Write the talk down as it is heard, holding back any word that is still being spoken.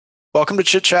Welcome to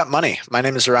Chit Chat Money. My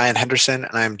name is Ryan Henderson,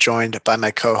 and I am joined by my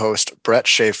co-host, Brett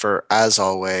Schaefer, as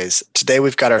always. Today,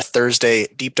 we've got our Thursday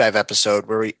deep dive episode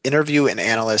where we interview an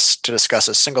analyst to discuss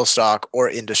a single stock or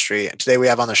industry. And today, we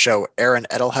have on the show Aaron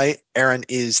Edelheit. Aaron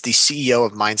is the CEO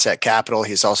of Mindset Capital.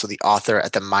 He's also the author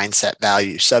at the Mindset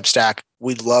Value Substack.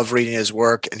 We love reading his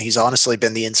work, and he's honestly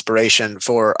been the inspiration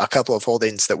for a couple of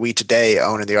holdings that we today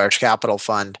own in the Arch Capital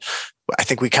Fund. I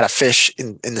think we kind of fish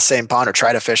in the same pond, or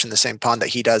try to fish in the same pond that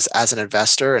he does as an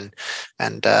investor. And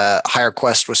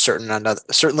Hirequest was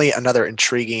certainly another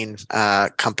intriguing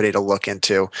company to look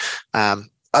into.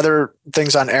 Other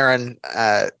things on Aaron,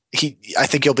 I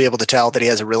think you'll be able to tell that he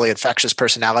has a really infectious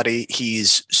personality.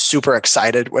 He's super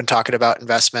excited when talking about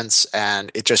investments, and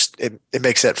it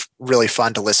makes it really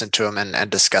fun to listen to him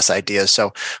and discuss ideas.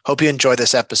 So hope you enjoy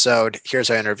this episode. Here's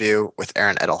our interview with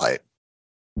Aaron Edelheit.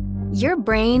 Your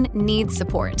brain needs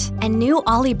support, and new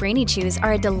Ollie Brainy Chews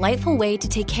are a delightful way to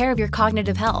take care of your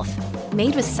cognitive health.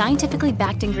 Made with scientifically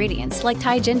backed ingredients like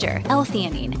Thai ginger,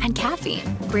 L-theanine, and caffeine,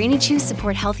 Brainy Chews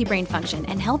support healthy brain function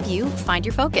and help you find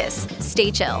your focus,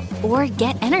 stay chill, or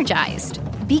get energized.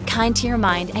 Be kind to your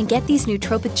mind and get these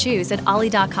nootropic chews at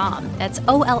ollie.com. That's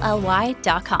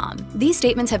OLLY.com. These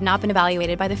statements have not been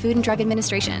evaluated by the Food and Drug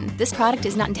Administration. This product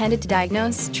is not intended to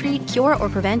diagnose, treat, cure, or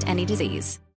prevent any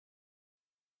disease.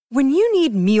 When you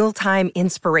need mealtime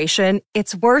inspiration,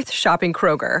 it's worth shopping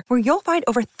Kroger, where you'll find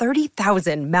over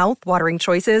 30,000 mouth-watering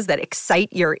choices that excite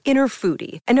your inner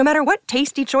foodie. And no matter what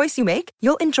tasty choice you make,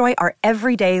 you'll enjoy our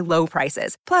everyday low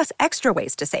prices, plus extra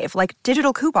ways to save, like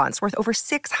digital coupons worth over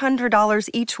 $600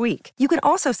 each week. You can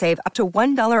also save up to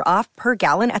 $1 off per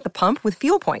gallon at the pump with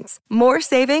fuel points. More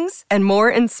savings and more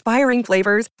inspiring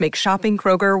flavors make shopping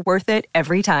Kroger worth it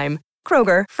every time.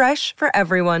 Kroger, fresh for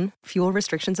everyone. Fuel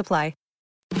restrictions apply.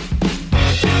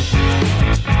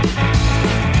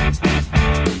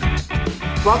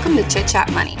 Welcome to Chit Chat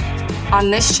Money.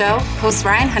 On this show, hosts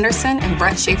Ryan Henderson and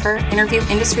Brett Schaefer interview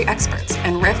industry experts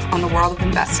and riff on the world of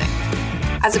investing.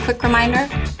 As a quick reminder,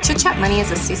 Chit Chat Money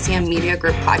is a CCM Media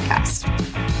Group podcast.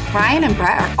 Ryan and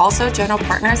Brett are also general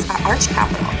partners at Arch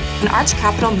Capital, and Arch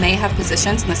Capital may have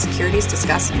positions in the securities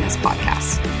discussed in this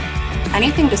podcast.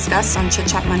 Anything discussed on Chit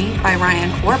Chat Money by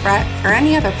Ryan or Brett or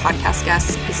any other podcast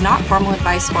guests is not formal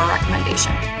advice or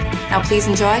recommendation. Now please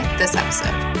enjoy this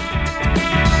episode.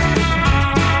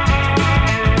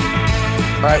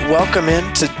 All right, welcome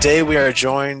in. Today we are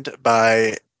joined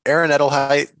by Aaron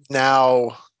Edelheit,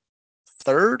 now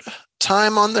third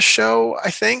time on the show,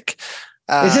 I think.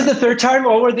 Is it the third time?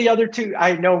 What were the other two?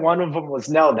 I know one of them was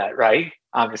Nelnet, right?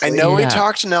 Obviously. I know we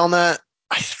talked to Nelnet.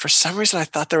 For some reason, I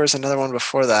thought there was another one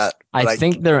before that. I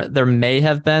think there may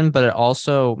have been, but it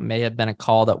also may have been a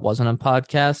call that wasn't a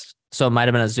podcast. So it might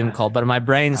have been a Zoom call, but my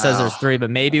brain says there's three, but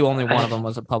maybe only one of them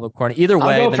was a public recording. Either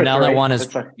way, the Nelnet one is,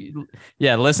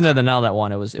 listen to the Nelnet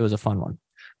one. It was a fun one.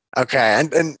 Okay.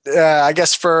 And I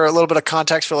guess for a little bit of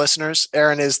context for listeners,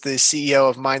 Aaron is the CEO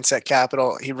of Mindset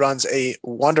Capital. He runs a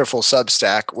wonderful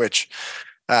Substack, which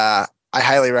I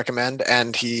highly recommend,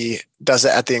 and he does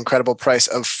it at the incredible price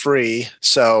of free.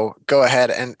 So go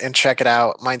ahead and check it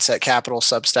out. Mindset Capital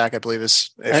Substack, I believe is.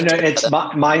 And it's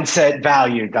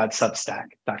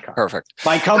mindsetvalue.substack.com. Perfect.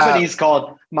 My company is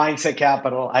called Mindset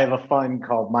Capital. I have a fund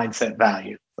called Mindset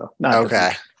Value. So not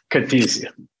to confuse you.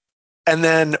 And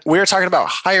then we're talking about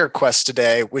Hirequest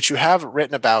today, which you have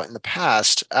written about in the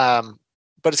past, but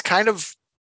it's kind of,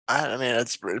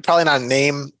 it's probably not a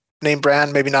name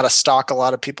brand, maybe not a stock a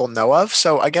lot of people know of.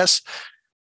 So I guess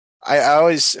I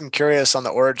always am curious on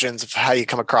the origins of how you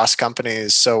come across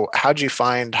companies. So how did you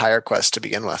find Hirequest to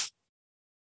begin with?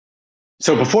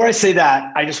 So before I say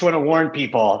that, I just want to warn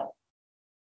people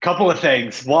a couple of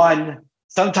things. One,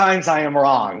 sometimes I am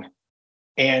wrong.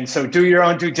 And so do your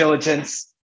own due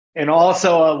diligence. And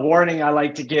also a warning I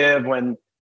like to give when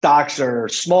stocks are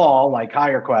small, like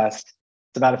Hirequest,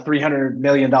 it's about a $300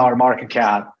 million market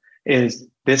cap, is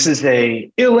this is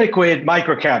a illiquid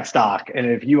microcap stock. And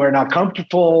if you are not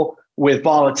comfortable with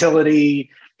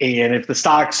volatility, and if the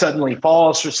stock suddenly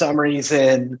falls for some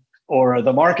reason, or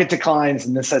the market declines,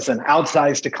 and this has an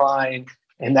outsized decline,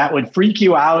 and that would freak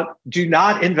you out, do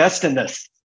not invest in this.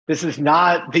 This is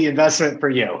not the investment for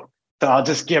you. So I'll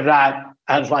just give that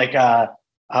as like a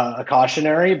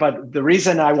cautionary. But the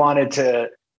reason I wanted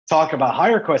to talk about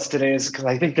Hirequest today is because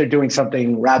I think they're doing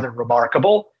something rather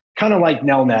remarkable. Kind of like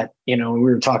Nelnet, we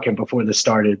were talking before this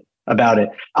started about it.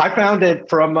 I found it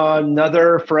from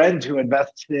another friend who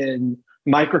invests in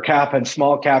microcap and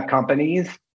small cap companies.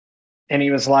 And he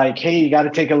was like, hey, you got to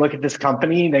take a look at this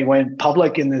company. They went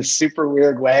public in this super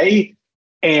weird way.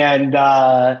 And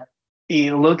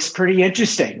it looks pretty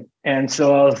interesting. And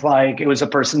so I was like, it was a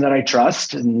person that I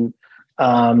trust. And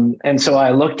And so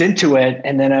I looked into it,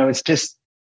 and then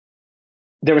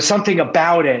there was something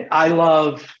about it. I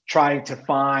love trying to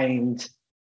find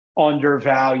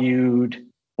undervalued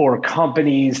or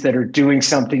companies that are doing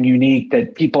something unique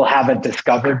that people haven't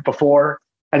discovered before.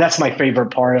 And that's my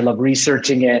favorite part. I love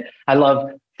researching it. I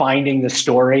love finding the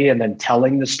story and then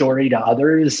telling the story to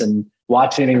others and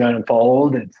watching it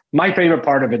unfold. It's my favorite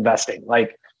part of investing.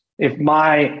 Like if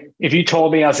you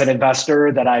told me as an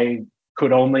investor that I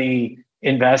could only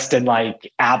invest in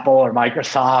like Apple or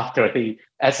Microsoft or the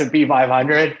S&P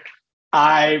 500,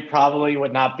 I probably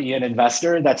would not be an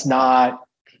investor. That's not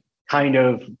kind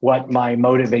of what my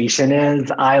motivation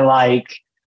is. I like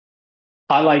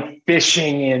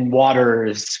fishing in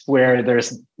waters where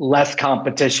there's less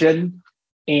competition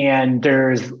and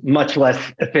there's much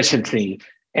less efficiency.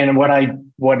 And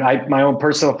my own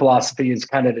personal philosophy is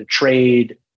kind of to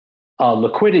trade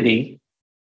liquidity.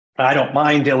 I don't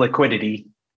mind illiquidity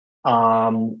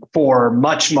for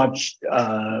much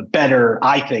better,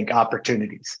 I think,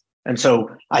 opportunities. And so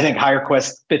I think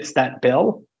Hirequest fits that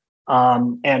bill.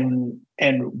 And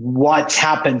what's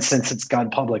happened since it's gone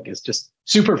public is just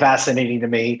super fascinating to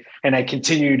me. And I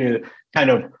continue to kind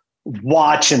of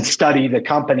watch and study the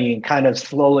company and kind of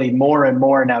slowly more and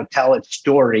more now tell its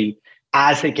story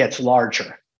as it gets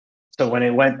larger. So when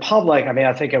it went public, I mean,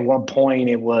 I think at one point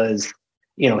it was,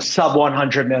 sub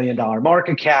 $100 million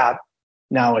market cap.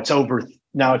 Now it's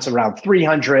around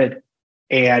 300.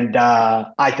 And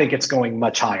I think it's going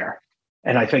much higher.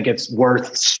 And I think it's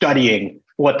worth studying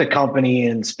what the company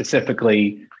and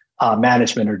specifically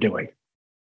management are doing.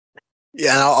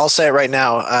 Yeah, and I'll say it right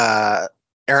now.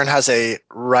 Aaron has a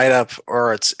write-up,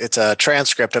 or it's a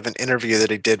transcript of an interview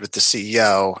that he did with the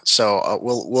CEO. So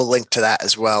we'll link to that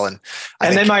as well. And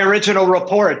then my original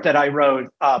report that I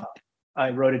wrote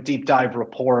a deep dive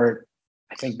report,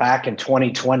 I think back in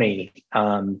 2020,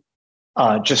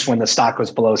 just when the stock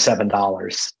was below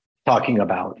 $7, talking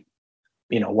about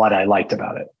what I liked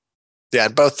about it. Yeah,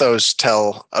 both those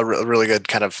tell a really good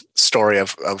kind of story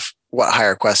of what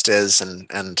Hirequest is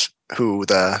and who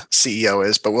the CEO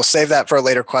is. But we'll save that for a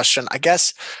later question. I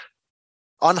guess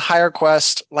on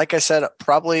Hirequest, like I said,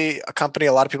 probably a company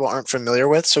a lot of people aren't familiar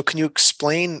with. So can you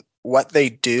explain what they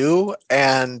do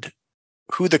and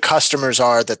who the customers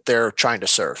are that they're trying to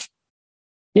serve?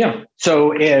 Yeah,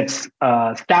 so it's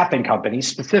a staffing company,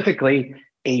 specifically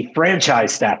a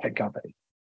franchise staffing company.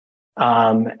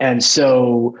 And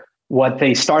so what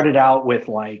they started out with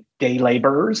like day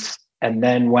laborers and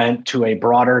then went to a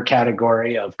broader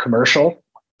category of commercial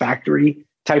factory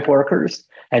type workers,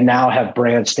 and now have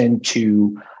branched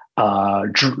into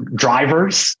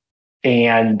drivers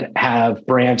and have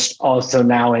branched also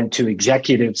now into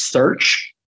executive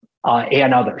search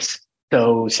and others.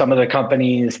 So some of the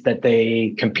companies that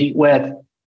they compete with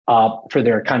for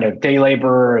their kind of day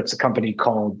laborer, it's a company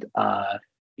called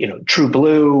True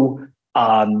Blue.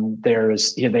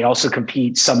 They also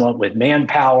compete somewhat with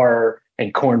Manpower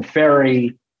and Korn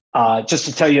Ferry. Just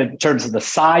to tell you in terms of the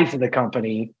size of the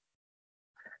company,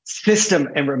 system,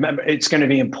 and remember, it's going to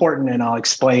be important, and I'll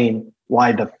explain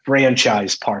why the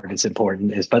franchise part is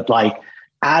important. But like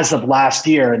as of last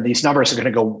year, and these numbers are going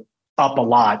to go up a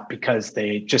lot because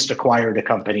they just acquired a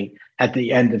company at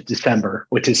the end of December,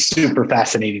 which is super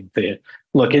fascinating to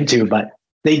look into. But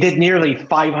they did nearly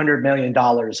 $500 million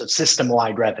of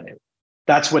system-wide revenue.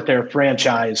 That's what their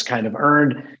franchise kind of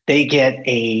earned. They get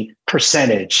a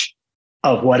percentage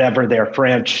of whatever their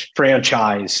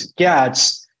franchise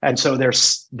gets. And so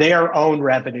their own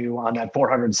revenue on that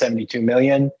 $472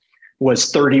 million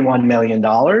was $31 million.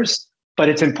 But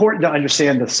it's important to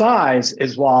understand the size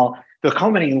is while the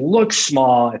company looks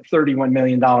small at $31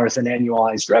 million in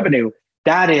annualized revenue,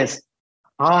 that is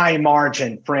high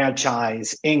margin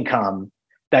franchise income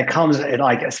that comes at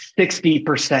like a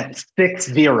 60%,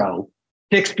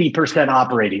 60%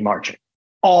 operating margin,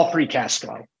 all free cash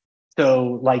flow.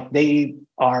 So like they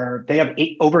have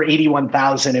over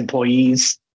 81,000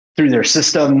 employees through their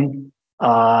system,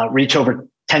 reach over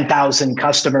 10,000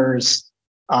 customers.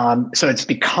 So it's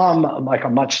become like a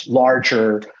much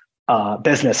larger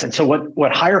business. And so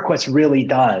what Hirequest really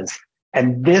does,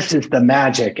 and this is the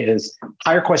magic, is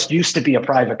Hirequest used to be a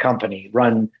private company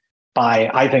run by,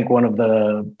 I think, one of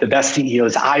the best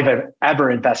CEOs I've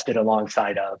ever invested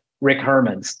alongside of, Rick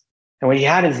Hermans. And what he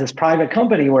had is this private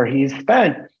company where he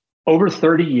spent over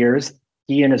 30 years,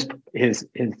 he and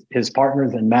his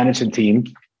partners and management team,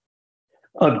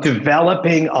 of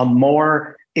developing a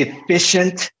more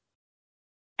efficient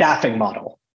staffing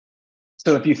model.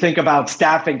 So if you think about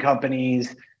staffing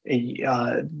companies,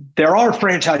 there are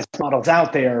franchise models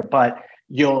out there, but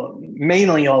you'll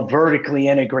vertically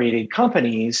integrated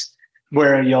companies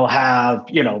where you'll have,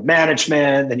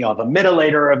 management, then you'll have a middle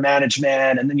layer of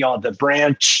management, and then you'll have the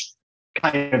branch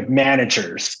kind of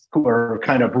managers who are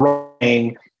kind of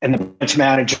running, and the branch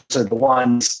managers are the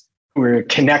ones who are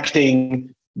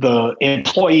connecting the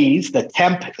employees, the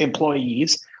temp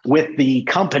employees, with the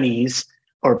companies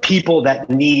or people that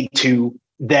need to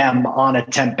them on a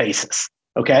temp basis.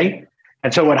 Okay.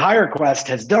 And so what Hirequest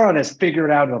has done is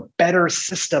figured out a better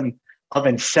system of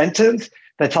incentives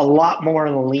that's a lot more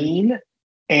lean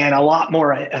and a lot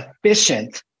more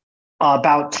efficient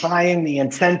about tying the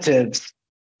incentives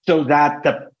so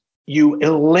that you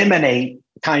eliminate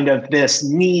kind of this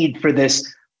need for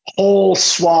this whole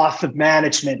swath of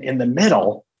management in the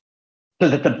middle, so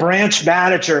that the branch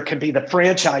manager can be the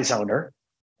franchise owner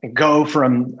and go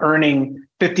from earning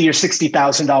 $50,000 or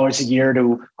 $60,000 a year to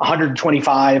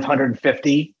 125,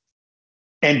 150,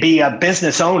 and be a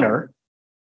business owner.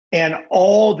 And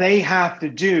all they have to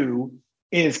do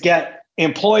is get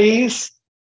employees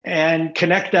and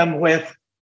connect them with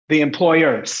the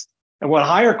employers. And what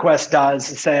Hirequest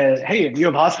does is say, hey, if you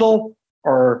have hustle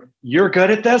or you're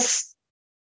good at this,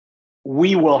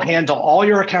 we will handle all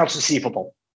your accounts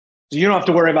receivable. So you don't have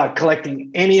to worry about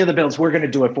collecting any of the bills. We're going to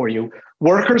do it for you.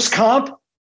 Workers' comp,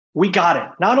 we got it.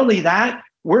 Not only that,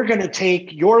 we're going to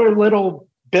take your little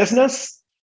business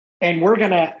and we're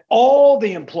going to all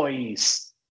the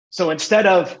employees. So instead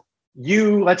of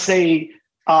you, let's say,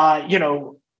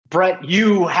 Brett,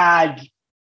 you had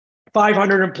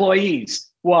 500 employees.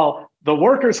 Well, the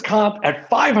workers' comp at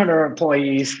 500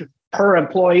 employees per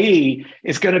employee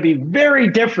is going to be very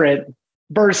different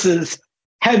versus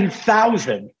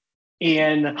 10,000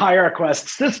 in Hirequest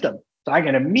system. So I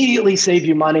can immediately save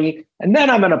you money. And then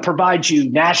I'm going to provide you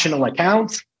national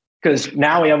accounts because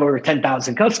now we have over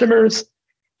 10,000 customers.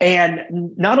 And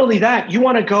not only that, you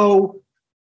want to go,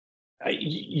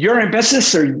 you're in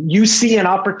business or you see an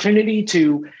opportunity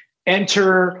to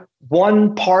enter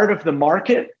one part of the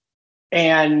market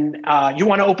and you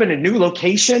want to open a new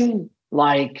location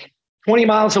like 20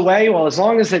 miles away. Well, as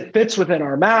long as it fits within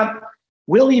our map,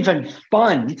 we'll even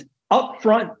fund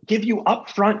upfront, give you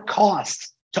upfront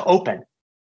costs to open.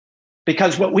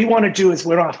 Because what we want to do is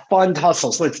we want to fund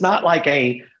hustle. So it's not like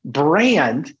a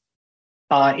brand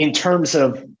in terms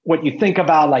of what you think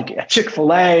about like a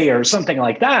Chick-fil-A or something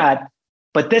like that.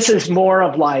 But this is more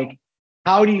of like,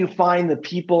 how do you find the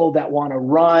people that want to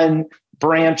run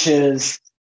branches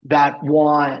that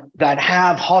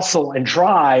have hustle and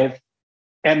drive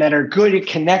and that are good at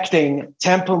connecting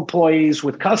temp employees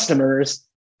with customers?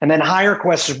 And then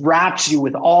Hirequest wraps you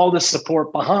with all the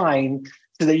support behind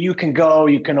so that you can go,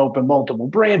 you can open multiple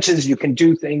branches, you can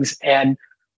do things and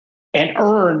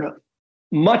earn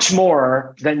much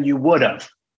more than you would have.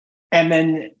 And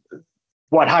then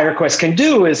what Hirequest can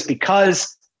do is,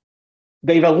 because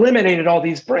they've eliminated all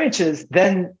these branches,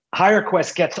 then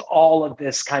Hirequest gets all of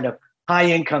this kind of high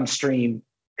income stream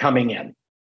coming in.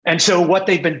 And so what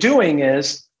they've been doing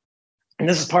is, and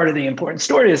this is part of the important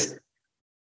story, is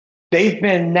they've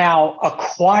been now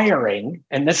acquiring,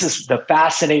 and this is the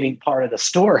fascinating part of the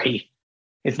story,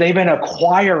 is they've been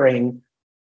acquiring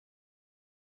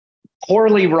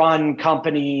poorly run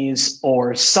companies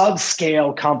or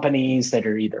subscale companies that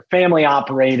are either family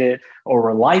operated or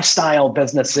were lifestyle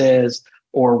businesses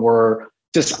or were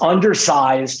just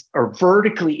undersized or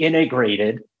vertically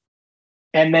integrated,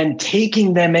 and then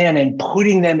taking them in and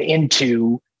putting them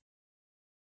into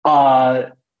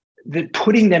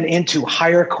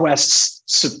Hirequest's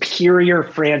superior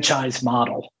franchise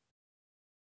model.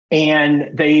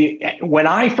 And when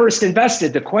I first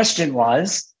invested, the question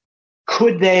was,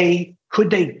 could they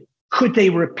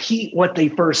repeat what they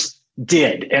first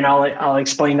did? And I'll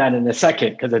explain that in a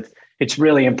second because it's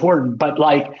really important. But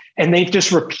and they've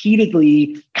just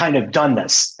repeatedly kind of done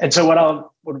this. And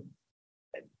so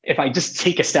if I just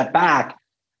take a step back,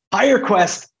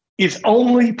 Hirequest is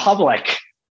only public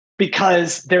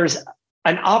because there's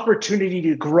an opportunity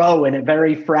to grow in a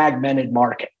very fragmented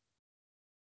market.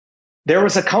 There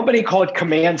was a company called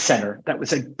Command Center that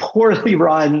was a poorly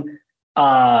run,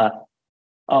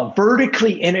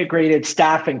 vertically integrated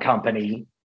staffing company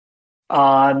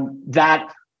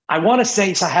that I want to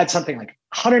say had something like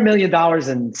 $100 million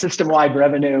in system-wide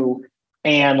revenue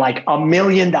and like $1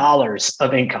 million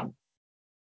of income.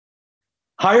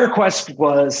 Hirequest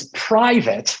was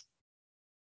private,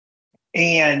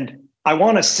 and I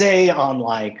want to say on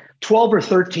like $12 or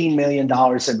 $13 million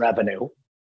in revenue.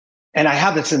 And I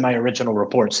have this in my original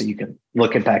report, so you can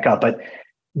look it back up. But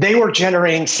they were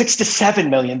generating $6 to $7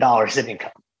 million in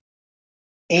income.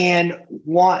 And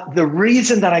the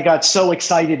reason that I got so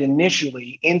excited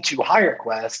initially into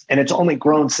Hirequest, and it's only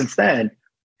grown since then,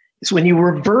 is when you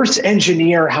reverse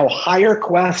engineer how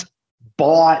Hirequest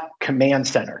bought Command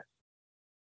Center.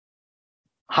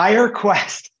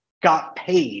 Hirequest got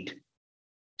paid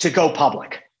to go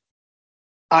public.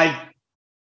 I'm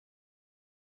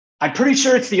pretty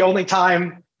sure it's the only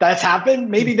time that's happened.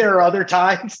 Maybe there are other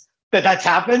times that that's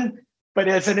happened. But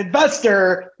as an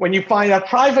investor, when you find a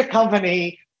private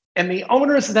company and the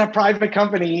owners of that private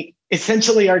company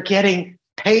essentially are getting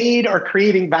paid or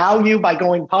creating value by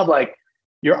going public,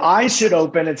 your eyes should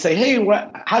open and say, hey,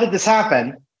 how did this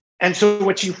happen? And so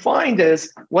what you find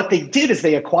is what they did is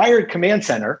they acquired Command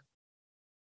Center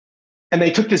and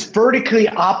they took this vertically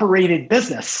operated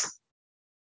business.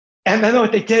 And then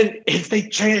what they did is they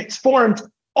transformed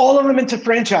all of them into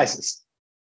franchises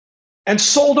and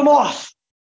sold them off.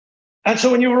 And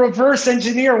so when you reverse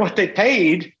engineer what they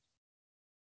paid,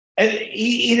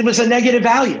 it was a negative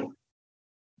value.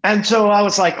 And so I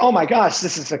was like, oh my gosh,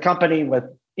 this is a company with,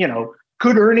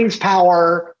 good earnings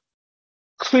power,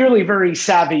 clearly very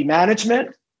savvy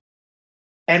management.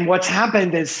 And what's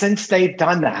happened is since they've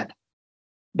done that,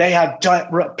 they have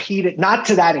repeated, not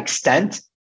to that extent,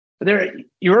 but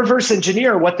you reverse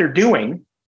engineer what they're doing,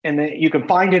 and you can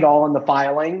find it all in the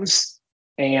filings.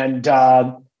 And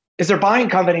is they're buying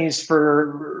companies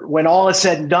for, when all is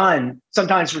said and done,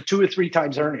 sometimes for 2 or 3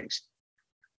 times earnings.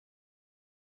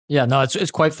 Yeah, no, it's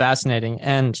quite fascinating.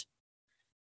 And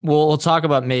we'll talk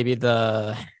about maybe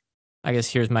I guess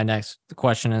here's my next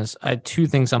question is, I had 2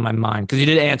 things on my mind because you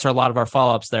did answer a lot of our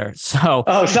follow-ups there. So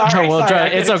sorry.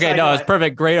 It's okay. No, it's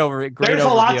perfect. Great overview. There's a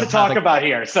lot to talk about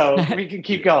here, so we can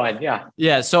keep going. Yeah.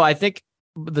 Yeah. So I think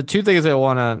the 2 things I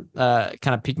want to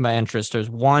kind of pique my interest is,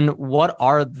 1, what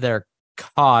are their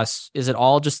costs? Is it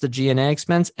all just the G&A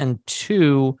expense? And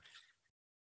 2,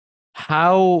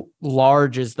 how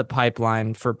large is the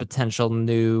pipeline for potential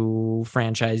new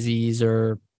franchisees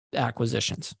or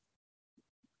acquisitions?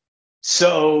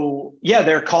 So yeah,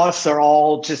 their costs are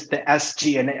all just the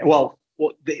SG&A. Well,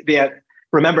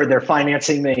 remember they're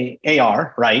financing the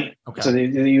AR, right? Okay. So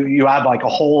you have like a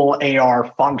whole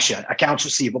AR function, accounts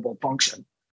receivable function,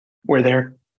 where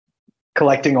they're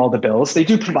collecting all the bills. They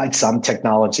do provide some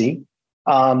technology,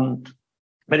 but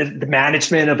the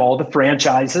management of all the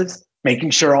franchises, making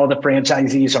sure all the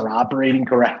franchisees are operating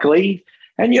correctly.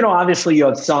 And, obviously you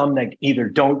have some that either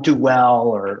don't do well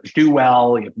or do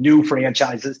well. You have new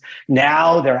franchises.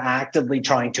 Now they're actively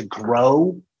trying to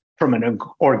grow from an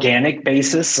organic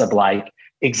basis of like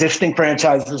existing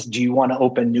franchises. Do you want to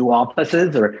open new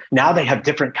offices? Or now they have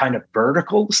different kind of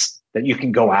verticals that you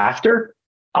can go after.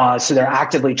 So they're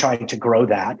actively trying to grow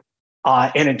that.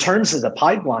 And in terms of the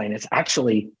pipeline, it's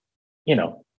actually,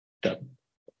 the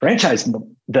franchise,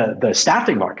 the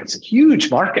staffing market's a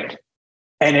huge market.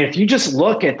 And if you just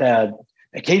look at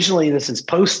occasionally this is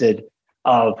posted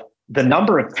of the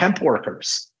number of temp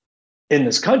workers in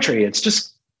this country,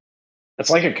 it's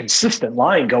like a consistent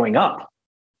line going up.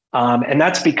 And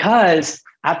that's because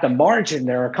at the margin,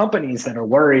 there are companies that are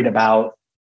worried about,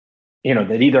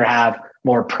 that either have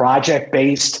more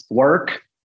project-based work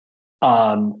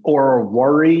or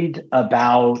worried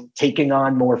about taking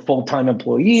on more full-time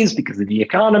employees because of the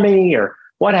economy or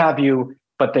what have you.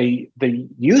 But the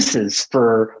uses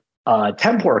for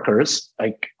temp workers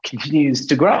continues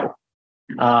to grow,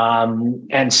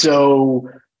 and so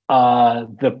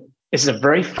it's a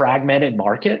very fragmented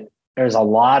market. There's a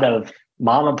lot of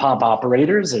mom and pop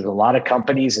operators. There's a lot of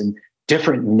companies in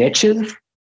different niches.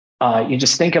 You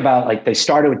just think about they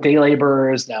started with day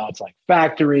laborers. Now it's like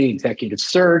factory, executive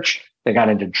search. They got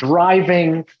into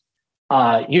driving.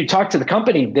 You talk to the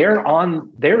company, they're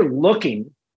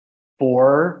looking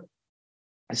for.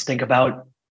 Let's think about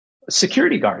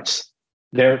security guards.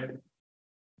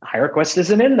 Hirequest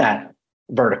isn't in that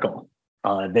vertical.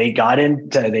 They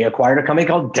acquired a company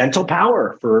called Dental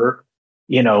Power for,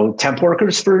 temp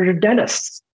workers for your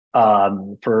dentists,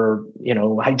 for,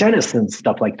 hygienists and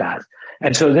stuff like that.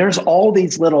 And so there's all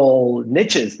these little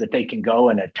niches that they can go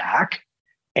and attack.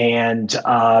 And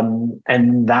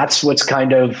that's what's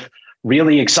kind of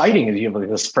really exciting is you have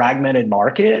this fragmented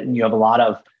market and you have a lot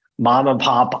of mom and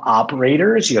pop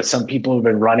operators. You have some people who've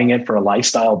been running it for a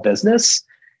lifestyle business.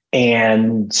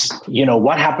 And,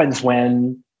 what happens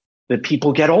when the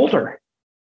people get older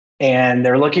and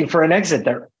they're looking for an exit?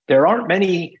 There aren't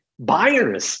many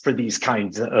buyers for these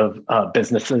kinds of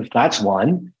businesses. That's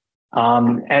one.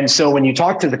 And so when you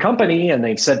talk to the company, and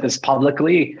they've said this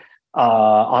publicly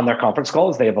on their conference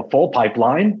calls, they have a full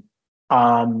pipeline.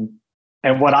 And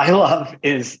what I love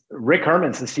is Rick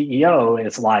Herman's the CEO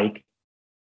is like,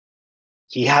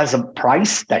 he has a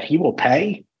price that he will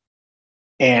pay.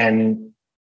 And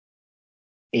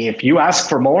if you ask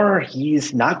for more,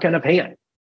 he's not going to pay it.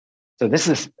 So this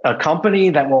is a company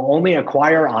that will only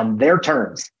acquire on their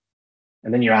terms.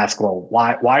 And then you ask, well,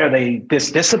 why are they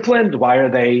this disciplined? Why are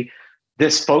they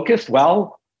this focused?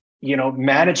 Well,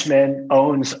 management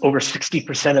owns over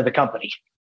 60% of the company.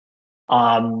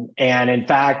 And in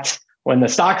fact, when the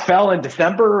stock fell in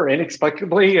December,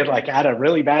 inexplicably, it had a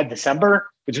really bad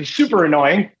December, which was super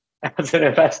annoying as an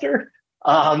investor.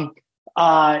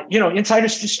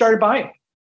 Insiders just started buying.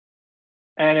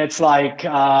 And it's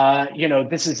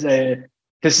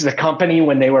this is a company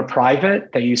when they were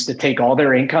private, they used to take all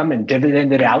their income and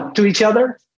dividend it out to each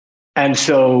other. And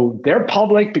so they're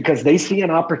public because they see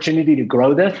an opportunity to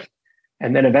grow this.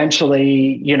 And then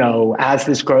eventually, as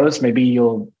this grows, maybe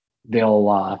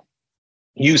they'll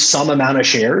use some amount of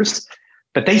shares,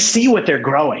 but they see what they're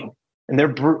growing, and they're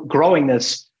growing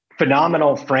this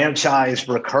phenomenal franchise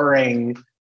recurring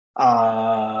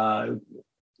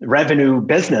revenue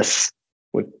business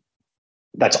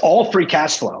that's all free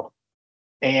cash flow.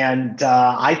 And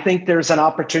I think there's an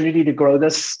opportunity to grow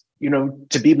this,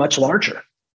 to be much larger.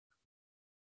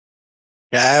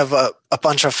 Yeah, I have a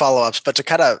bunch of follow-ups, but to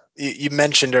kind of, you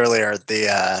mentioned earlier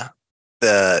the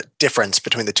difference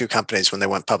between the two companies when they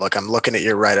went public. I'm looking at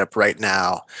your write-up right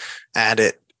now, and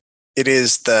it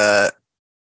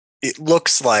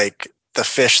looks like the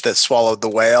fish that swallowed the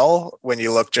whale when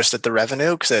you look just at the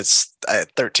revenue, because it's a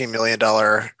 $13 million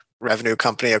revenue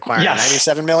company acquiring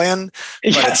 $97 million,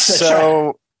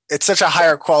 but it's such a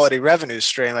higher quality revenue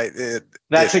stream.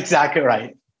 That's exactly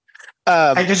right.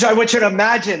 I want you to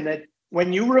imagine that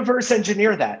when you reverse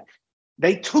engineer that,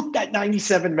 they took that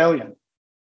 $97 million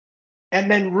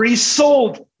and then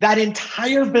resold that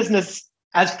entire business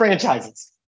as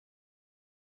franchises.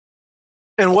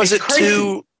 And was it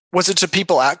to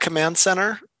people at Command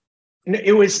Center?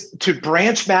 It was to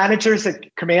branch managers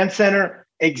at Command Center,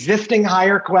 existing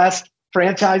Hirequest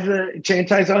franchise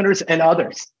owners, and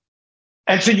others.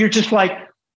 And so you're just like,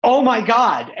 oh my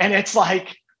God. And it's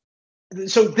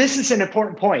so this is an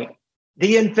important point.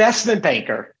 The investment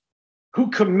banker who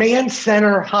Command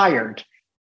Center hired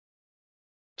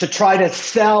to try to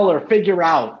sell or figure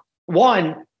out,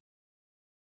 one,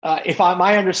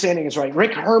 my understanding is right,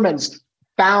 Rick Hermanns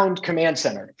found Command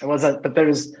Center. It wasn't, but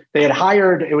they had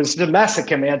hired, it was domestic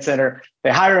Command Center.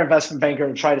 They hired an investment banker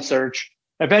to try to search.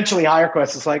 Eventually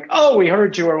Hirequest is like, oh, we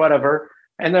heard you or whatever.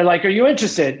 And they're like, are you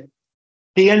interested?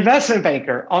 The investment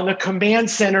banker on the Command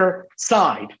Center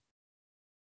side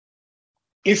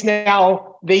is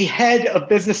now the head of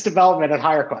business development at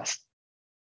Hirequest.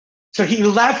 So he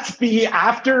left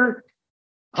after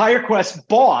Hirequest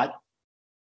bought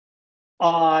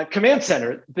Command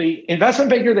Center, the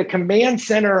investment banker that Command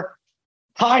Center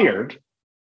hired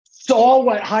saw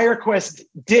what Hirequest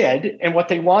did and what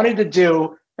they wanted to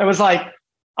do and was like,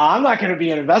 I'm not going to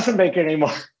be an investment banker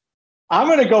anymore. I'm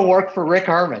going to go work for Rick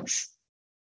Hermanns.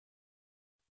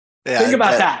 Yeah, think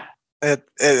about that.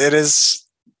 It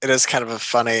is kind of a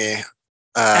funny. And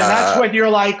that's what you're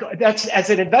like. That's, as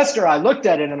an investor, I looked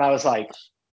at it and I was like,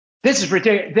 this is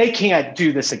ridiculous. They can't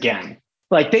do this again.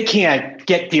 They can't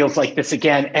get deals like this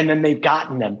again. And then they've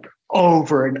gotten them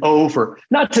over and over,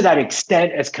 not to that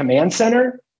extent as Command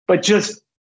Center, but just,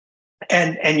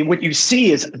 and what you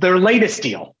see is their latest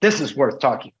deal. This is worth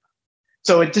talking about.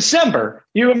 So in December,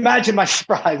 you imagine my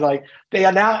surprise, they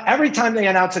announce, every time they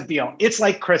announce a deal, it's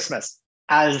like Christmas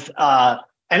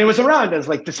and it was around as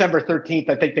December 13th.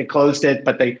 I think they closed it,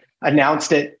 but they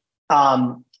announced it.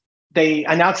 They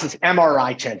announced this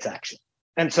MRI transaction.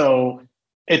 And so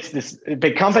it's this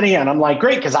big company. And I'm like,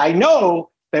 great, because I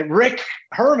know that Rick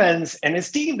Hermanns and his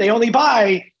team, they only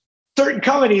buy certain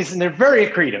companies and they're very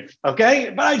accretive.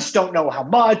 Okay. But I just don't know how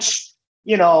much,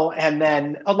 and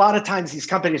then a lot of times these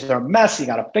companies are a mess. You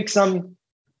got to fix them.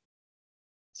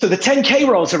 So the 10K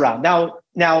rolls around. Now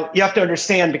you have to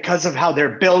understand, because of how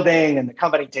they're building and the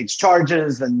company takes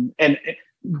charges and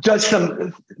does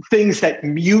some things that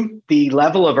mute the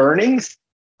level of earnings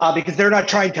because they're not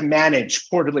trying to manage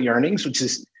quarterly earnings, which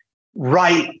is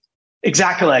right,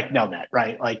 exactly like Nelnet,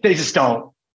 right? They just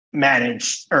don't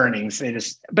manage earnings.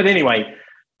 But anyway,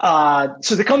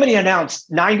 so the company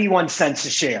announced 91 cents a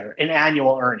share in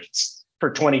annual earnings for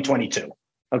 2022.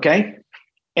 Okay.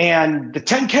 And the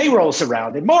 10K rolls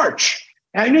around in March.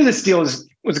 And I knew this deal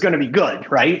was going to be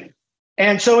good, right?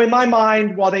 And so in my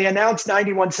mind, while they announced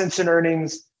 91 cents in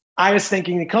earnings, I was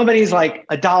thinking the company's like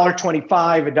 $1.25,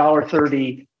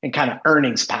 $1.30 in kind of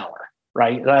earnings power,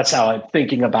 right? That's how I'm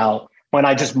thinking about when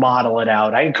I just model it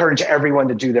out. I encourage everyone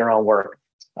to do their own work.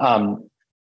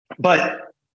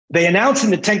 But they announce in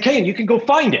the 10K, and you can go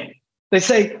find it. They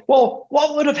say, well,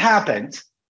 what would have happened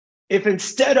if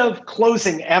instead of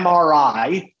closing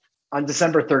MRI on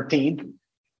December 13th,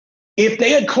 if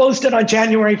they had closed it on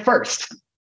January 1st,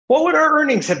 what would our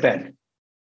earnings have been?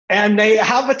 And they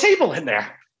have a table in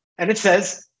there and it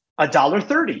says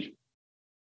 $1.30.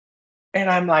 And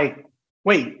I'm like,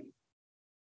 wait,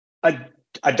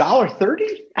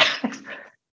 $1.30?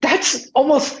 That's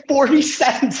almost 40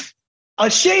 cents a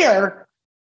share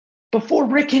before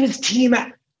Rick and his team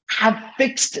have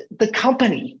fixed the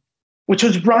company, which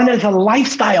was run as a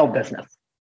lifestyle business.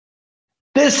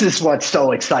 This is what's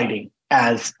so exciting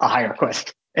as a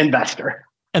Hirequest investor.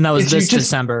 And that was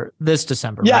December. This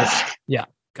December. Yes. Right? Yeah.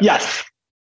 Okay. Yes.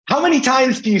 How many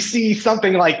times do you see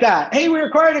something like that? Hey, we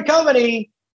acquired a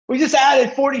company. We just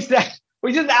added 40 cents.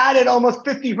 We just added almost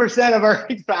 50% of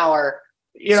earnings power,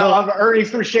 of earnings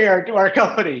per share to our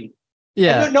company.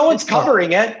 Yeah. And no one's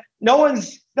covering it. No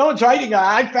one's writing it.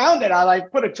 I found it. I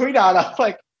put a tweet out. I was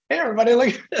like, hey, everybody, look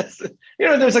at this.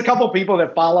 There's a couple people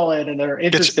that follow it and they're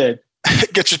interested.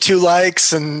 Get your 2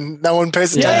 likes and no one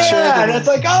pays attention. Yeah, and it's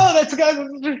like, oh, that's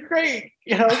great.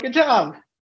 Good job.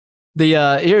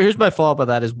 Here's my follow-up of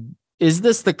that is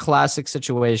this the classic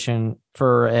situation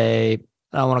for I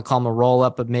don't want to call them a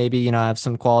roll-up, but maybe, have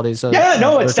some qualities of. Yeah,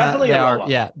 no, it's definitely a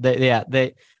roll-up.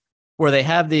 They where they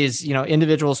have these,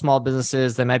 individual small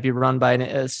businesses. They might be run by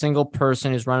a single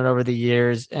person who's run it over the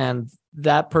years, and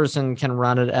that person can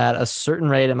run it at a certain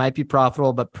rate. It might be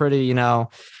profitable, but pretty,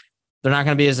 they're not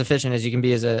going to be as efficient as you can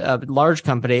be as a large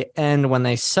company. And when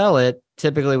they sell it,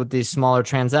 typically with these smaller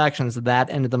transactions, that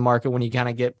end of the market, when you kind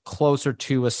of get closer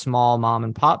to a small mom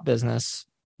and pop business,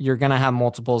 you're going to have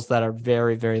multiples that are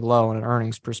very, very low in an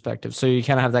earnings perspective. So you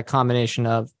kind of have that combination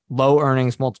of low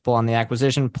earnings multiple on the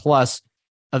acquisition plus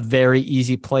a very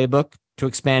easy playbook to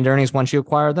expand earnings once you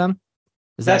acquire them.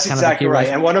 That's exactly right.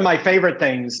 And one of my favorite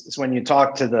things is when you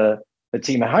talk to the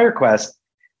team at Hirequest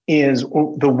is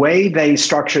the way they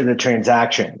structure the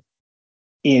transaction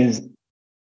is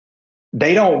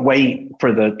they don't wait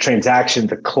for the transaction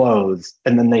to close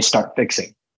and then they start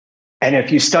fixing. And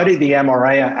if you study the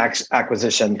MRA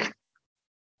acquisition,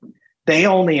 they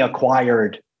only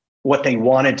acquired what they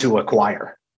wanted to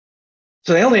acquire.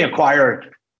 So they only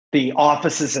acquired the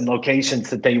offices and locations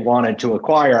that they wanted to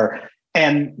acquire.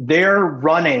 And they're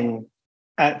running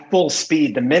at full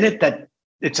speed. The minute that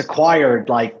it's acquired,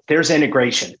 there's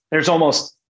integration.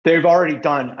 They've already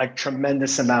done a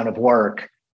tremendous amount of work.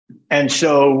 And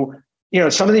so,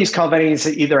 some of these companies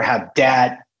either have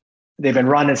debt, they've been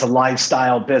run as a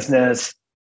lifestyle business,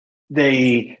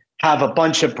 they have a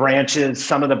bunch of branches.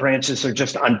 Some of the branches are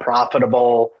just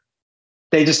unprofitable.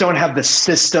 They just don't have the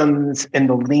systems and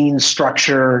the lean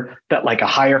structure that a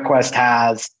Hirequest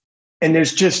has. And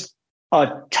there's just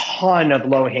a ton of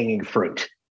low-hanging fruit,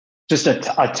 just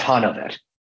a ton of it.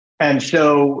 And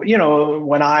so,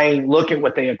 when I look at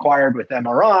what they acquired with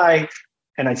MRI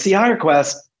and I see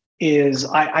Hirequest,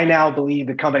 I now believe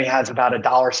the company has about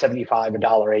 $1.75,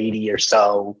 $1.80 or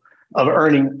so of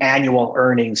annual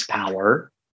earnings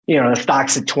power. The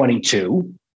stock's at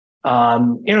 22.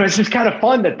 It's just kind of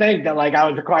fun to think that I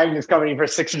was acquiring this company for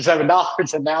 $6 or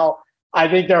 $7, and now I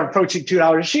think they're approaching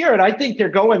 $2 a share, and I think they're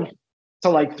going to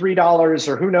 $3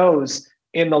 or who knows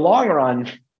in the long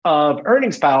run of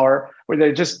earnings power, where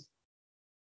they just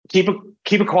keep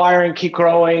acquiring, keep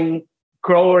growing,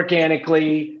 grow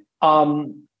organically.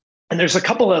 And there's a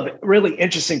couple of really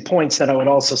interesting points that I would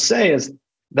also say is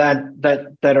that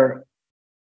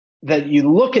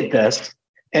you look at this,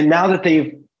 and now that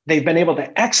they've been able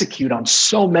to execute on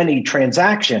so many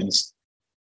transactions,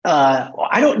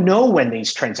 I don't know when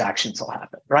these transactions will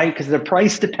happen, right? Because they're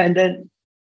price dependent.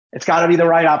 It's got to be the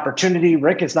right opportunity.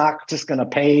 Rick is not just going to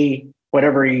pay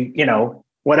whatever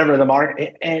whatever the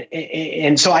market.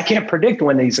 And so I can't predict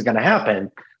when these are going to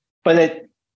happen, but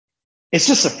it's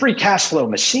just a free cash flow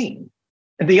machine.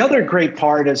 And the other great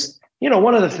part is,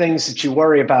 one of the things that you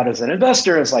worry about as an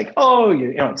investor is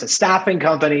it's a staffing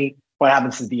company. What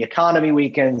happens if the economy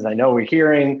weakens? I know we're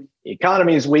hearing the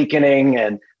economy is weakening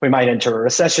and we might enter a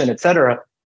recession, et cetera.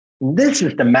 This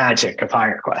is the magic of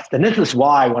Hirequest. And this is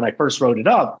why when I first wrote it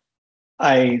up,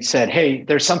 I said, hey,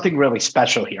 there's something really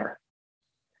special here.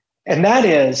 And that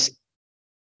is,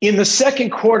 in the second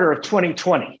quarter of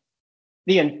 2020,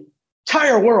 the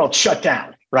entire world shut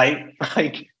down, right?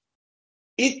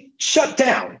 It shut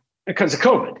down because of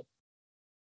COVID.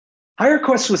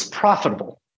 Hirequest was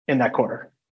profitable in that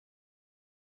quarter.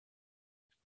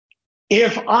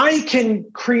 If I can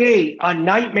create a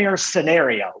nightmare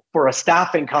scenario for a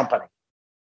staffing company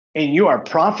and you are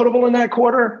profitable in that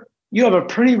quarter, you have a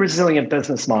pretty resilient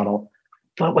business model.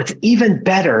 But what's even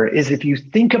better is if you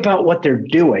think about what they're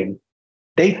doing,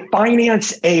 they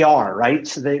finance AR, right?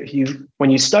 So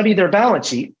when you study their balance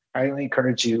sheet, I really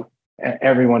encourage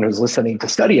everyone who's listening to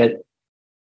study it.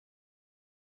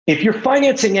 if you're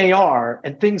financing AR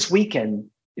and things weaken,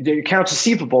 the accounts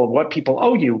receivable of what people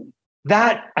owe you,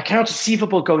 that accounts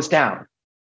receivable goes down.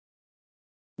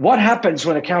 What happens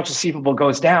when accounts receivable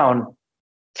goes down?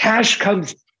 Cash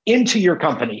comes into your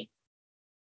company.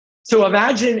 So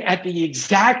imagine at the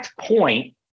exact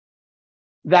point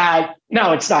that,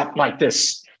 now it's not like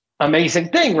this amazing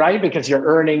thing, right? Because your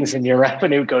earnings and your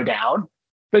revenue go down.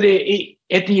 But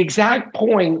at the exact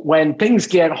point when things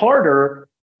get harder,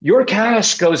 your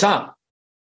cash goes up.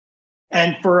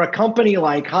 And for a company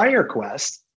like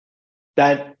Hirequest,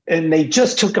 and they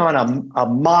just took on a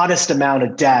modest amount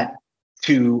of debt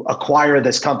to acquire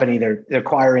this company. They're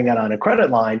acquiring it on a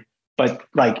credit line. But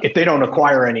like, if they don't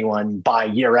acquire anyone by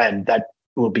year end, that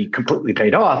will be completely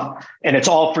paid off. And it's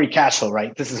all free cash flow,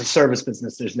 right? This is a service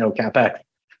business. There's no CapEx,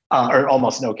 or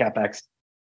almost no CapEx.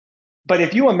 But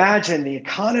if you imagine the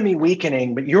economy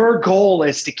weakening, but your goal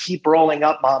is to keep rolling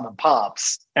up mom and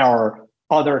pops or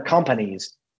other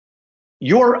companies,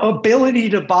 your ability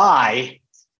to buy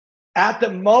at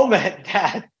the moment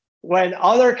that when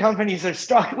other companies are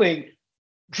struggling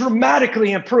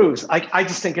dramatically improves. I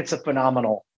just think it's a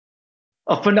phenomenal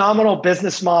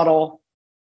business model.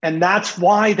 And that's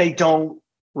why they don't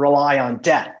rely on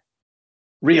debt.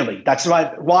 Really, that's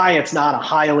why it's not a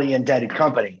highly indebted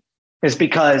company, is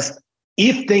because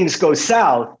if things go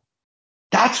south,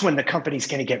 that's when the company's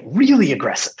going to get really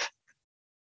aggressive.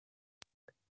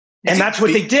 And that's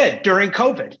what they did during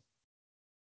COVID.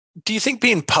 Do you think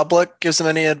being public gives them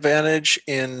any advantage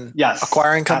in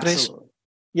acquiring companies? Absolutely.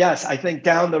 Yes, I think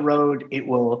down the road it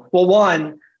will. Well,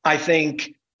 one, I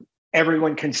think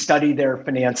everyone can study their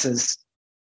finances.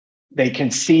 They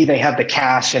can see they have the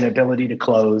cash and ability to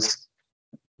close.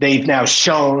 They've now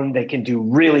shown they can do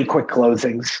really quick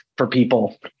closings for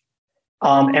people.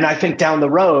 And I think down the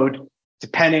road,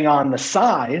 depending on the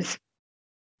size,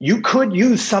 you could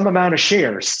use some amount of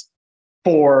shares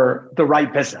for the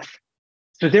right business.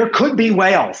 So there could be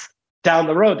whales down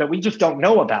the road that we just don't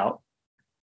know about,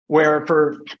 where if,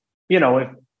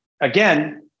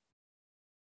 again,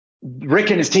 Rick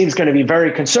and his team is going to be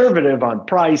very conservative on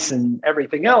price and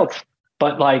everything else,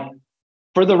 but like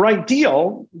for the right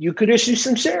deal, you could issue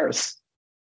some shares.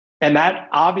 And that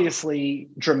obviously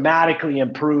dramatically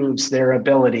improves their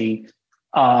ability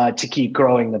to keep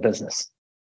growing the business.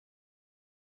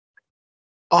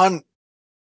 You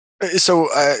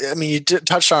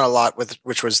touched on a lot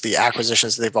which was the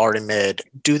acquisitions they've already made.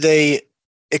 Do they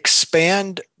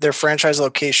expand their franchise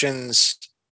locations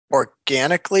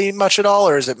organically much at all,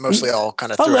 or is it mostly all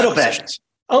kind of through acquisitions?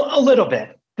 A little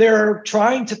bit. They're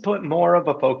trying to put more of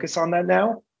a focus on that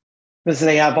now because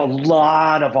they have a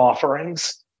lot of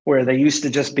offerings where they used to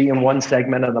just be in one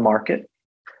segment of the market.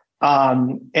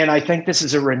 And I think this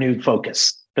is a renewed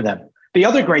focus for them. The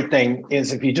other great thing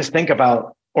is if you just think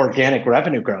about organic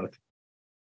revenue growth,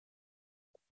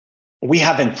 we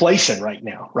have inflation right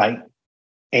now, right?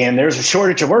 And there's a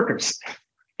shortage of workers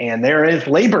and there is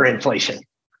labor inflation.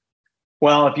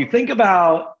 Well, if you think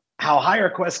about how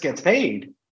Hirequest gets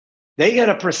paid, they get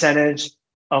a percentage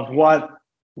of what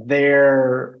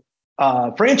their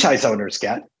franchise owners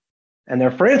get. And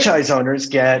their franchise owners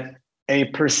get a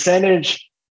percentage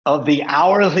of the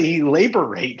hourly labor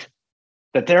rate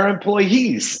that their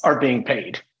employees are being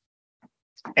paid.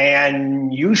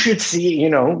 And you should see,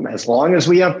 as long as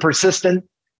we have persistent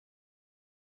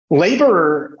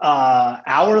labor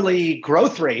hourly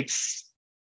growth rates,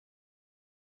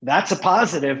 that's a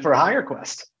positive for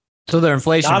Hirequest. So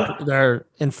they're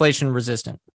inflation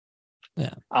resistant.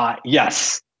 Yeah.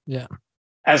 Yes. Yeah.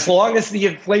 As long as the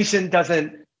inflation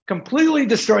doesn't completely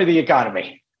destroy the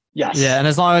economy. Yes. Yeah. And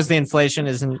as long as the inflation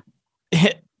as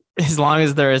long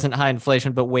as there isn't high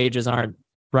inflation, but wages aren't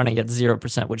running at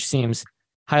 0%, which seems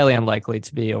highly unlikely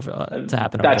to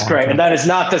happen. That's correct. And that is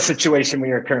not the situation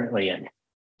we are currently in.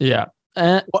 Yeah.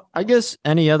 I guess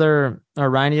Ryan,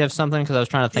 you have something? Because I was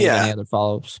trying to think of any other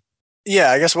follow-ups.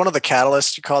 Yeah, I guess one of the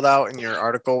catalysts you called out in your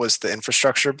article was the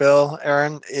infrastructure bill,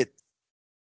 Aaron.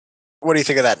 What do you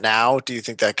think of that now? Do you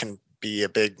think that can be a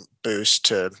big boost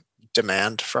to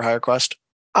demand for Hirequest?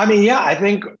 I mean, yeah, I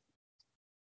think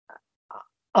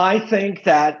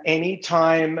that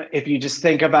anytime, if you just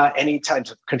think about any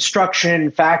types of construction,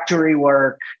 factory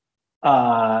work,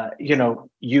 you're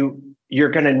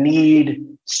going to need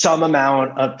some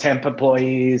amount of temp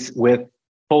employees with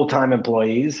full-time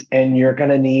employees, and you're going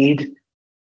to need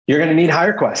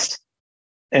Hirequest.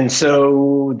 And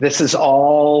so this is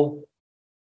all,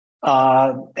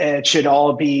 it should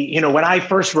all be, when I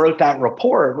first wrote that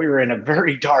report, we were in a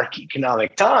very dark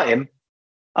economic time.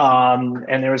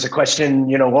 And there was a question,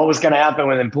 what was going to happen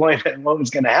with employment and what was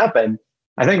going to happen.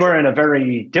 I think we're in a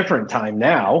very different time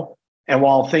now. And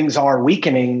while things are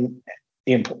weakening,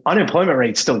 the unemployment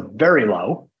rate's still very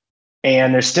low,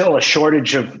 and there's still a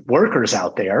shortage of workers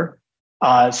out there.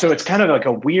 So it's kind of like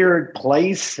a weird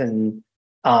place, and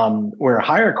where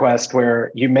Hirequest,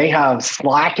 where you may have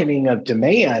slackening of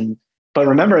demand, but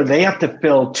remember, they have to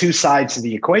fill two sides of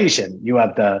the equation. You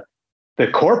have the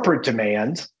corporate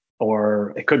demand,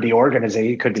 or it could be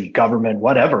organization, it could be government,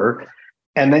 whatever.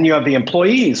 And then you have the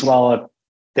employees. Well, if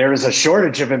there is a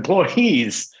shortage of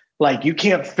employees, like you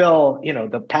can't fill,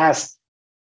 the past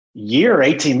year,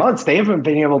 18 months, they haven't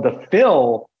been able to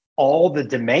fill all the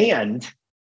demand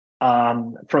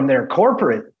from their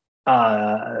corporate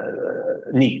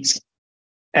needs.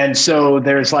 And so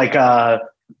there's like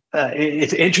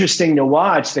it's interesting to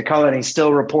watch. The company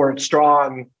still report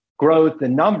strong growth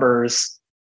in numbers,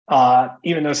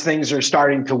 even though things are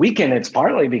starting to weaken. It's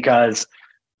partly because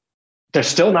there's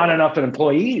still not enough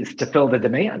employees to fill the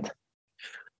demand.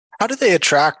 How do they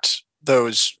attract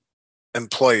those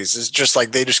employees? Is it just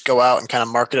like they just go out and kind of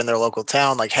market in their local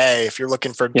town? Like, hey, if you're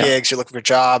looking for gigs, you're looking for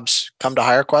jobs, come to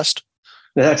Hirequest?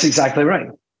 That's exactly right.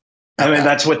 I mean,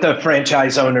 that's what the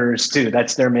franchise owners do.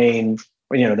 That's their main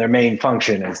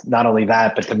function, is not only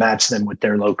that, but to match them with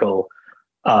their local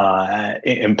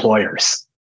employers.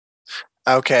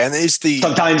 Okay. And is the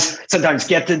sometimes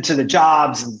get into the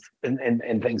jobs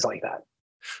and things like that.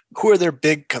 Who are their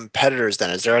big competitors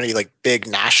then? Is there any like big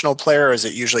national player, or is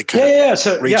it usually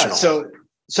regional?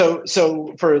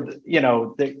 So for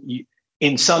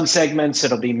in some segments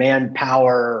it'll be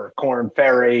Manpower or Korn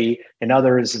Ferry, and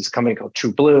others is a company called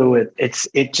True Blue.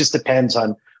 It just depends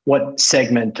on what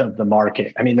segment of the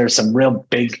market. I mean, there's some real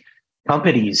big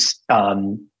companies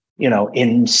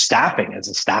in staffing.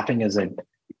 Staffing is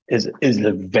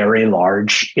a very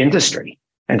large industry.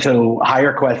 And so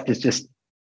Hirequest is just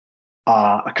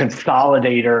a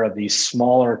consolidator of these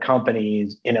smaller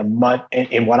companies in what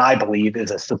I believe is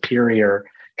a superior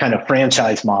kind of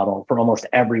franchise model for almost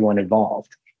everyone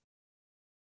involved.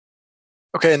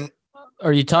 Okay.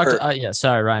 Or you talked,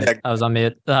 sorry, Ryan, I was on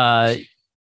mute.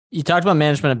 You talked about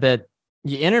management a bit.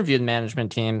 You interviewed the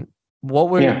management team. What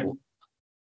were,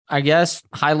 I guess,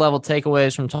 high level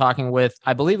takeaways from talking with,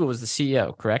 I believe it was the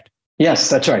CEO, correct? Yes,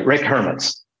 that's right. Rick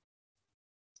Hermans.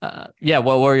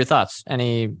 What were your thoughts? I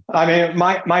mean,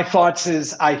 my thoughts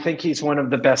is I think he's one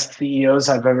of the best CEOs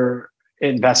I've ever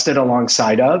invested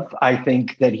alongside of. I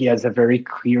think that he has a very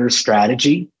clear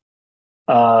strategy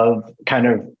of kind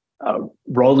of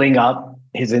rolling up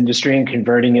his industry and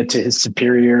converting it to his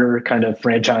superior kind of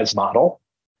franchise model.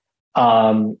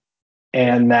 And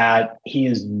that he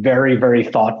is very, very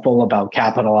thoughtful about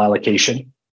capital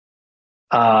allocation.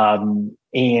 And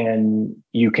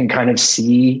you can kind of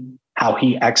see how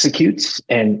he executes,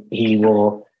 and he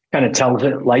will kind of tells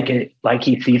it like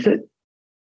he sees it.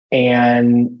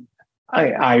 And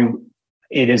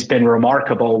it has been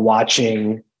remarkable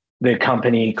watching the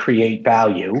company create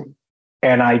value.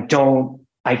 And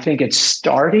I think it's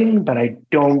starting, but I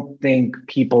don't think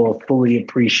people have fully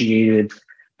appreciated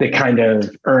the kind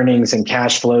of earnings and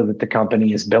cash flow that the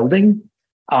company is building,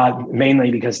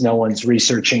 mainly because no one's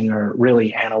researching or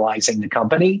really analyzing the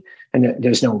company. And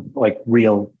there's no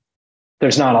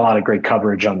there's not a lot of great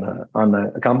coverage on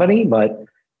the company. But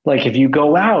like, if you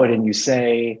go out and you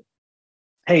say,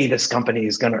 hey, this company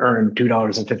is going to earn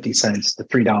 $2.50 to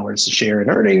 $3 a share in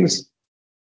earnings,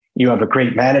 you have a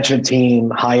great management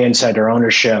team, high insider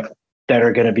ownership that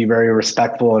are going to be very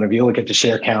respectful. And if you look at the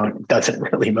share count, it doesn't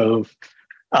really move.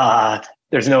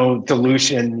 There's no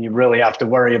dilution you really have to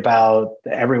worry about.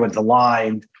 Everyone's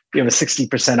aligned. You have a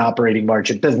 60% operating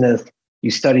margin business. You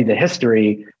study the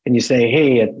history and you say,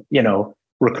 hey,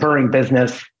 recurring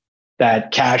business,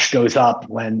 that cash goes up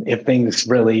if things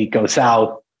really go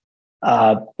south.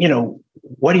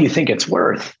 What do you think it's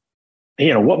worth?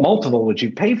 What multiple would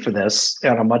you pay for this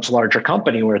on a much larger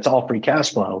company where it's all free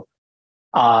cash flow?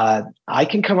 I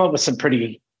can come up with some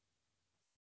pretty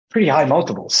high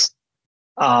multiples,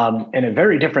 and a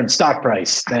very different stock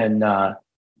price than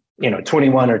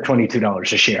 $21 or $22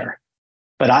 a share.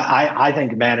 But I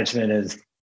think management is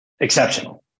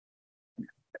exceptional.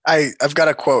 I've got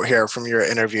a quote here from your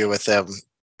interview with them.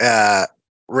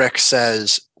 Rick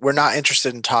says, we're not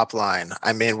interested in top line.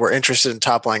 I mean, we're interested in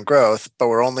top line growth, but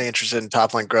we're only interested in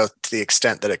top line growth to the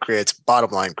extent that it creates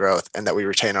bottom line growth and that we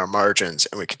retain our margins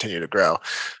and we continue to grow.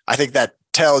 I think that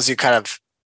tells you kind of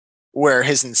where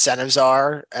his incentives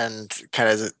are, and kind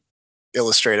of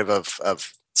illustrative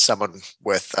of someone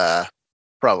with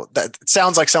probably that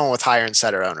sounds like someone with higher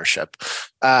insider ownership.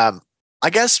 I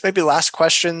guess maybe last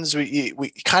questions. We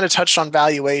kind of touched on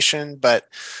valuation, but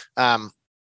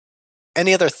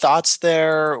any other thoughts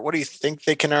there? What do you think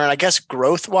they can earn? I guess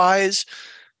growth wise,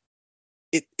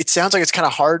 it sounds like it's kind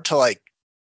of hard to like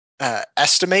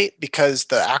estimate because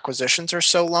the acquisitions are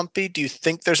so lumpy. Do you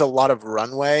think there's a lot of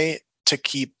runway to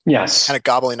keep kind of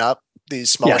gobbling up these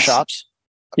smaller shops?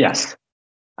 Yes.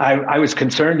 I was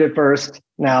concerned at first.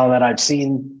 Now that I've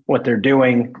seen what they're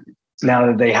doing, now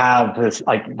that they have this,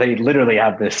 like they literally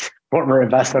have this former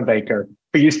investment banker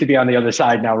who used to be on the other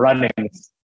side now running.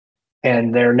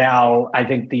 And they're now, I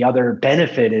think the other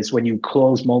benefit is when you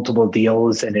close multiple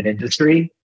deals in an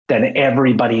industry, then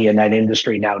everybody in that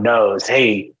industry now knows,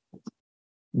 hey,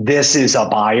 this is a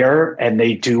buyer and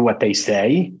they do what they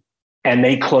say and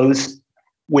they close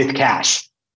with cash.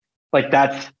 Like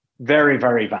that's very,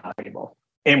 very valuable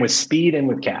and with speed and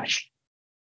with cash.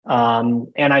 And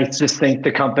I just think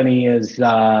the company is,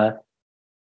 I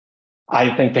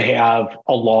think they have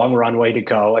a long runway to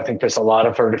go. I think there's a lot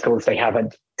of verticals they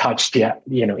haven't touched yet,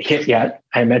 hit yet.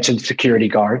 I mentioned security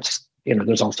guards,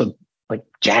 there's also like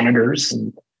janitors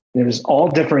and there's all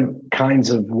different kinds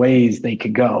of ways they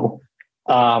could go.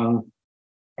 And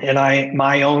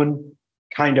my own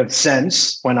kind of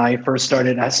sense when I first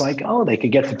started, I was like, oh, they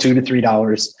could get to $2 to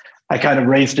 $3. I kind of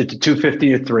raised it to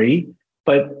 $2.50 to $3.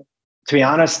 But to be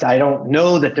honest, I don't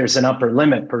know that there's an upper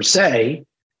limit per se.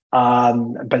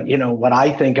 But what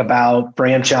I think about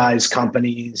franchise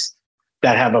companies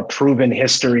that have a proven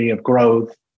history of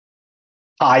growth,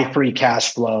 high free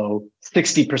cash flow,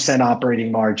 60%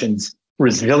 operating margins,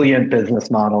 resilient business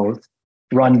models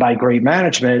run by great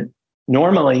management,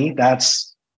 normally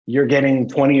you're getting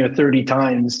 20 or 30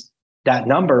 times that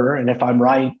number. And if I'm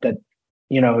right that,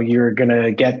 you're going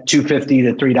to get $2.50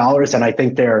 to $3. And I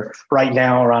think they're right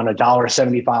now around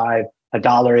 $1.75,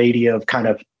 $1.80 of kind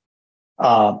of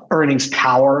earnings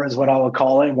power is what I would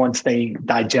call it once they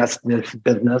digest this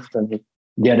business and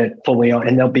get it fully on.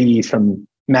 And there'll be some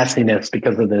messiness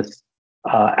because of this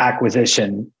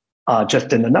acquisition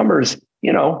just in the numbers.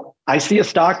 I see a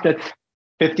stock that's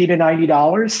 $50 to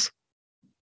 $90,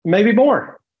 maybe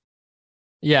more.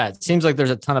 Yeah, it seems like there's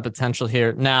a ton of potential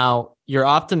here. Now, you're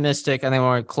optimistic. I think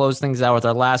we're going to close things out with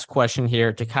our last question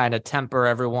here to kind of temper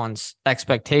everyone's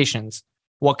expectations.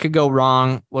 What could go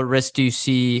wrong? What risks do you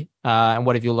see? And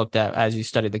what have you looked at as you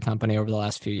studied the company over the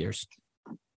last few years?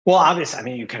 Well,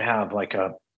 obviously, you could have like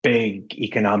a big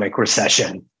economic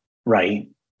recession, right?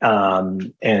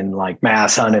 And like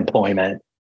mass unemployment,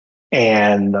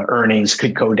 and the earnings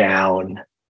could go down.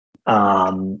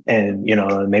 And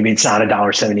maybe it's not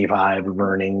 $1.75 of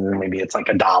earnings, maybe it's like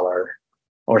 $1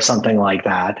 or something like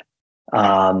that.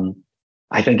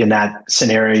 I think in that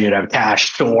scenario, you'd have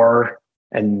cash store,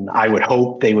 and I would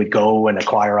hope they would go and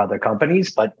acquire other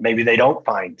companies, but maybe they don't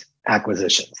find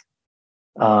acquisitions.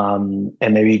 And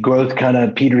maybe growth kind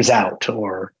of peters out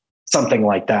or something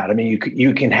like that.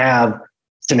 You can have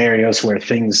scenarios where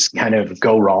things kind of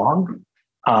go wrong.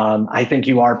 I think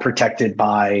you are protected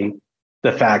by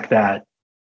the fact that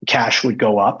cash would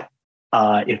go up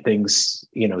if things,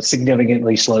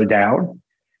 significantly slow down,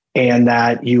 and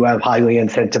that you have highly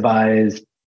incentivized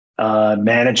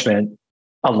management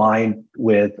aligned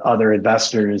with other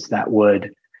investors that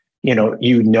would,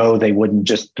 they wouldn't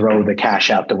just throw the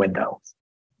cash out the window.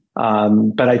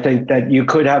 But I think that you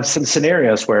could have some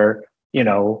scenarios where,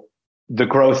 the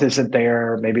growth isn't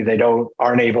there. Maybe they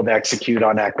aren't able to execute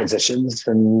on acquisitions,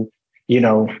 and,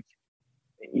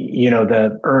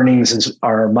 the earnings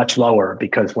are much lower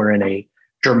because we're in a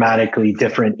dramatically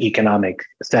different economic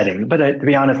setting. But to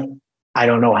be honest, I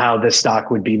don't know how this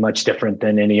stock would be much different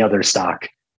than any other stock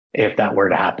if that were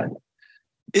to happen.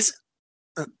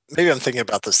 Maybe I'm thinking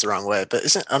about this the wrong way, but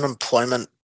isn't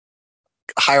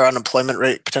higher unemployment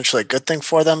rate potentially a good thing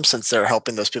for them since they're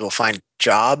helping those people find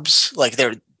jobs? Like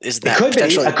it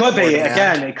could be.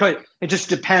 Again, it could. It just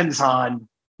depends on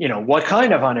what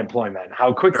kind of unemployment.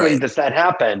 How quickly does that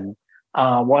happen?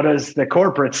 What does the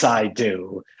corporate side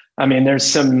do? There's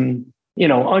some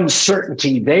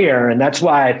uncertainty there, and that's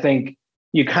why I think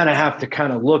you kind of have to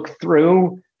kind of look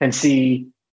through and see.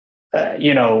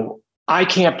 I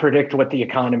can't predict what the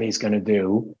economy is going to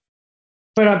do,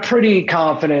 but I'm pretty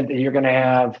confident that you're going to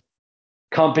have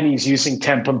companies using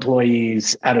temp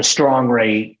employees at a strong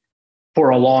rate for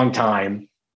a long time,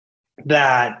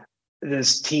 that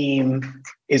this team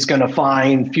is going to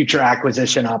find future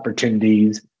acquisition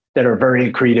opportunities that are very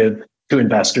accretive to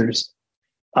investors,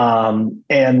 and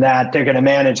that they're going to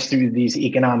manage through these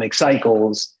economic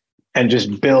cycles and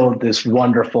just build this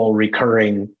wonderful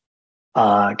recurring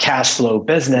cash flow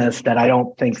business that I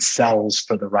don't think sells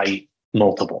for the right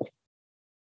multiple.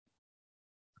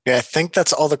 Yeah, I think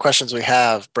that's all the questions we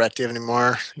have. Brett, do you have any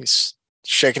more? He's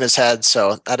shaking his head,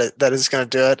 so that is going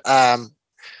to do it.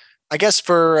 I guess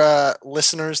for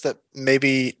listeners that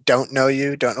maybe don't know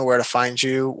you, don't know where to find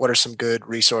you, what are some good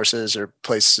resources or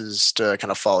places to kind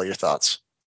of follow your thoughts?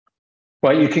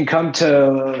 Well, you can come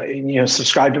to,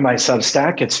 subscribe to my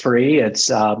Substack. It's free. It's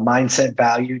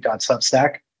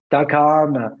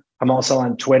mindsetvalue.substack.com. I'm also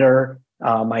on Twitter.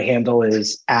 My handle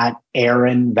is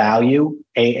 @AaronValue,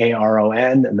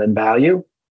 AARON, and then value.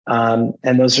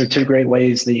 And those are two great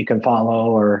ways that you can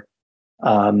follow or,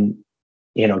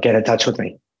 get in touch with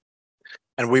me.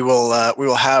 And we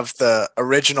will have the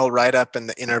original write-up and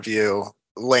the interview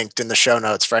linked in the show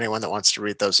notes for anyone that wants to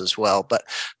read those as well. But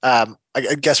I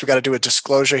guess we got to do a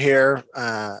disclosure here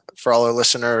for all our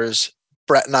listeners.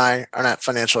 Brett and I are not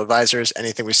financial advisors.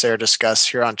 Anything we say or discuss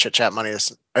here on Chit Chat Money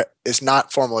is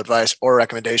not formal advice or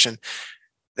recommendation.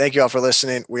 Thank you all for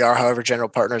listening. We are, however, general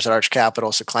partners at Arch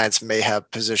Capital, so clients may have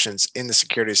positions in the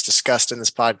securities discussed in this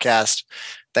podcast.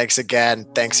 Thanks again.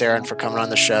 Thanks, Aaron, for coming on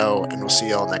the show, and we'll see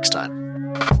you all next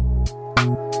time.